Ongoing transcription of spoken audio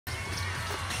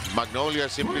Magnolia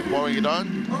simply pouring it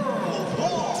on.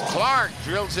 Clark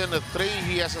drills in a 3.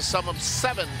 He has a sum of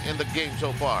 7 in the game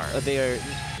so far.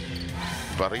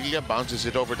 Barilla bounces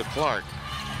it over to Clark.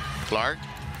 Clark,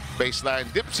 baseline,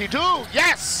 dipsy 2.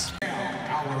 Yes!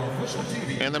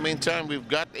 In the meantime, we've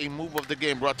got a move of the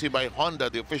game brought to you by Honda,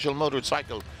 the official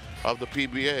motorcycle of the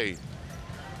PBA.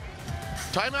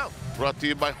 Timeout brought to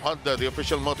you by Honda, the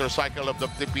official motorcycle of the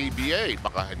PBA.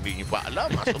 Baka hindi niyo pa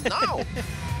alam, as of now.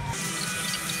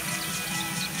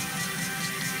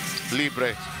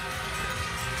 Libre.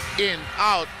 In,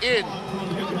 out, in.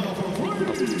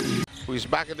 Who's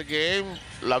back in the game?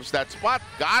 Loves that spot.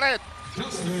 Got it.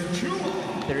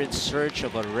 They're in search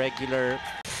of a regular.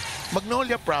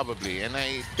 Magnolia probably, and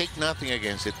I take nothing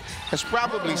against it, has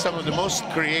probably some of the most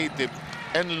creative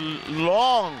and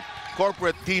long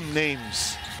corporate team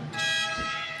names.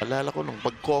 Alala ko nung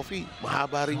pag-coffee,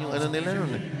 mahaba rin yung ano nila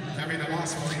nun.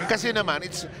 Kasi naman,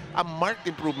 it's a marked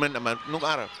improvement naman nung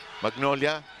araw.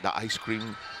 Magnolia, the ice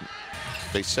cream,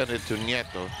 they sent it to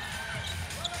Nieto.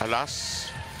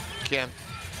 Alas, can't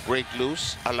break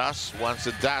loose. Alas wants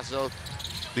to dazzle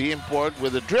the import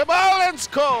with a dribble and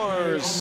scores!